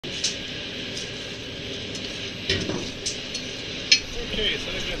Okay,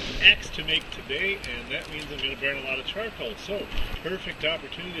 so I've got an axe to make today, and that means I'm going to burn a lot of charcoal. So, perfect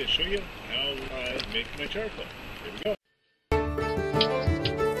opportunity to show you how I make my charcoal. Here we go.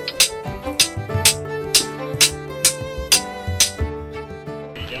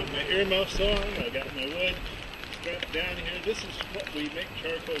 I got my earmuffs on, I got my wood strapped down here. This is what we make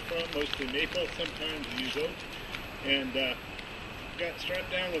charcoal from, mostly maple, sometimes we use oak. And got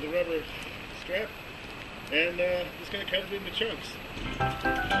strapped down with a rubber strap, and just going to cut it into chunks.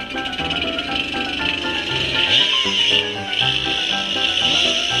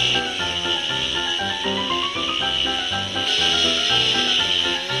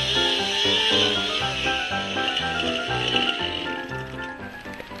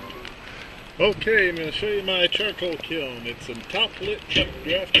 Okay, I'm going to show you my charcoal kiln. It's a top-lit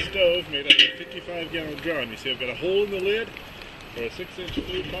draft stove made out of a 55-gallon drum. You see I've got a hole in the lid for a 6-inch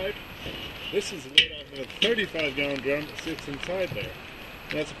flue pipe. This is the lid off of a 35-gallon drum that sits inside there.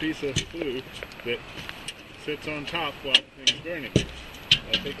 And that's a piece of flue that sits on top while the thing's burning.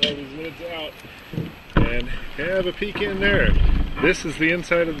 I'll take all these lids out and have a peek in there. This is the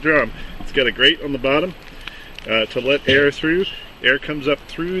inside of the drum. It's got a grate on the bottom to let air through. Air comes up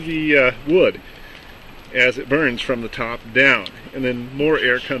through the wood as it burns from the top down, and then more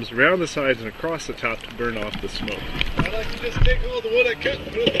air comes around the sides and across the top to burn off the smoke. I like to just take all the wood I cut,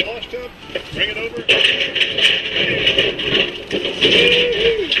 put it in the wash tub, bring it over,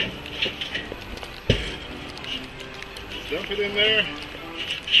 dump it in there.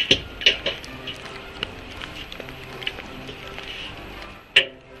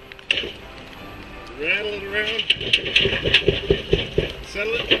 Rattle it around,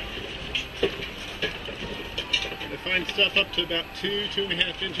 settle it. I find stuff up to about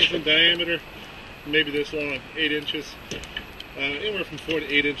 2.5 inches in diameter, maybe this long, 8 inches. Anywhere from 4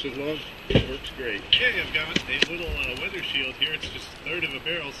 to 8 inches long. It works great. Okay, I've got a little weather shield here. It's just a third of a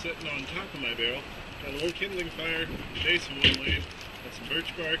barrel sitting on top of my barrel. Got a little kindling fire, base of wood laying. Got some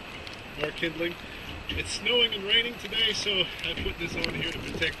birch bark, more kindling. It's snowing and raining today, so I put this on here to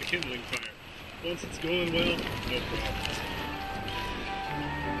protect the kindling fire. Once it's going well, no problem.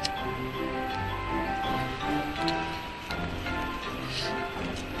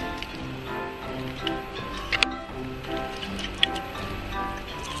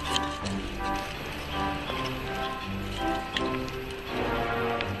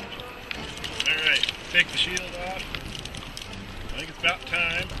 Alright, take the shield off. I think it's about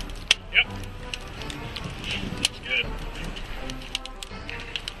time. Yep. That's good.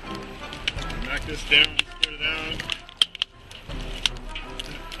 Knock this down, spread it out.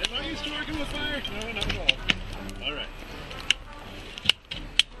 Am I used to working with fire? No, not at all. Alright.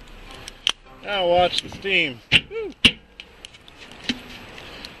 Now watch the steam. Woo.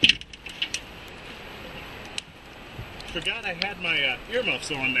 Forgot I had my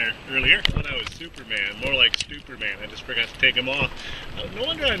earmuffs on there earlier when I was Superman, more like Stooperman. I just forgot to take them off. No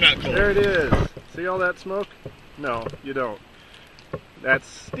wonder I'm not cold. There it is. See all that smoke? No, you don't. That's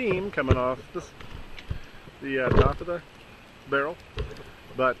steam coming off the top of the barrel,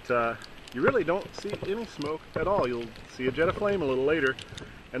 but you really don't see any smoke at all. You'll see a jet of flame a little later,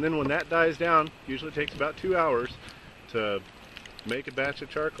 and then when that dies down, usually takes about 2 hours to make a batch of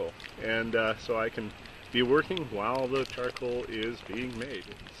charcoal, and so I can be working while the charcoal is being made.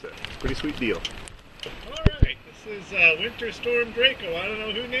 It's a pretty sweet deal. Alright, this is Winter Storm Draco. I don't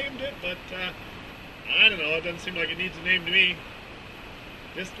know who named it, but I don't know, it doesn't seem like it needs a name to me.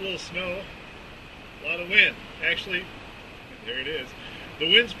 Just a little snow, a lot of wind. Actually, there it is. The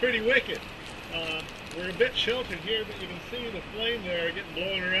wind's pretty wicked. We're a bit sheltered here, but you can see the flame there getting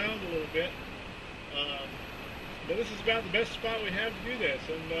blown around a little bit. But this is about the best spot we have to do this,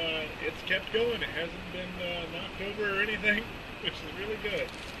 and it's kept going. It hasn't been knocked over or anything, which is really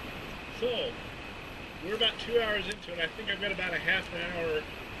good. So, we're about 2 hours into it. I think I've got about a half an hour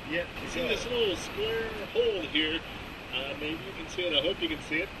yet to go. See this little square hole here? Maybe you can see it. I hope you can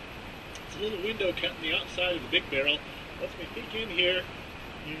see it. It's a little window cut in the outside of the big barrel. Lets me peek in here,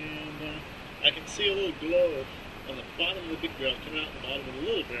 and I can see a little glow on the bottom of the big barrel coming out the bottom of the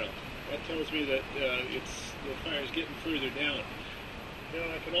little barrel. That tells me that the fire's getting further down. Now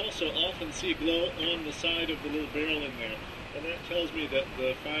I can also often see a glow on the side of the little barrel in there, and that tells me that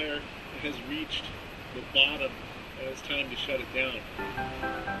the fire has reached the bottom and it's time to shut it down.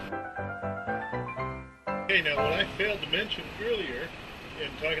 Okay, now what I failed to mention earlier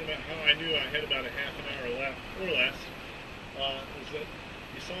in talking about how I knew I had about a half an hour left or less is that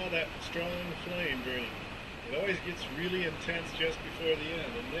you saw that strong flame burning. It always gets really intense just before the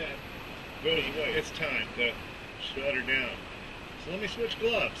end, and then goes away. It's time to shut her down. So let me switch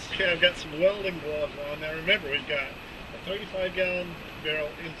gloves. Okay, I've got some welding gloves on. Now remember, we've got a 35-gallon barrel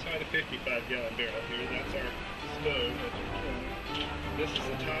inside a 55-gallon barrel here. That's our stove. That's our kiln. This is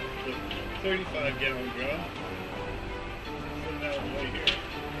the top of the 35-gallon drum. Put it out of the way here.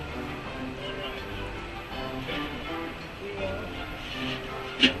 Alright. Take the flue off.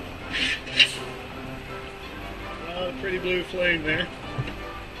 Oh, pretty blue flame there.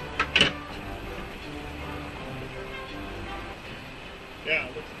 Yeah,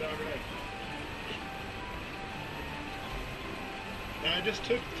 it looks about right. Now I just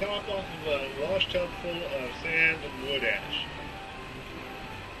took the top off of a wash tub full of sand and wood ash.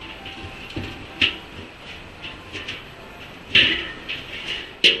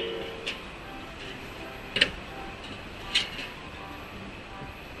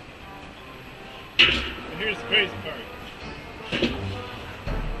 And here's the crazy part.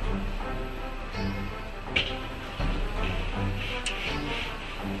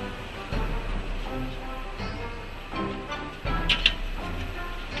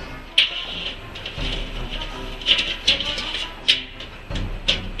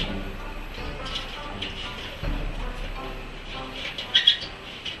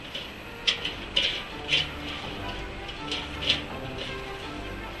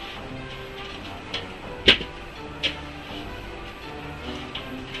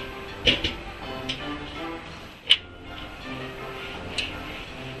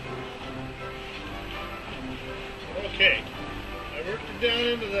 Okay, I worked it down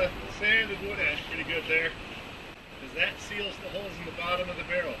into the sand and wood ash pretty good there, because that seals the holes in the bottom of the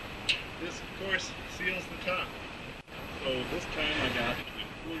barrel. This, of course, seals the top. So this time I got a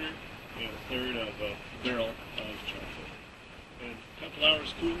quarter and a third of a barrel of chocolate. And a couple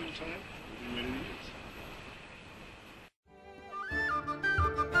hours cooling time.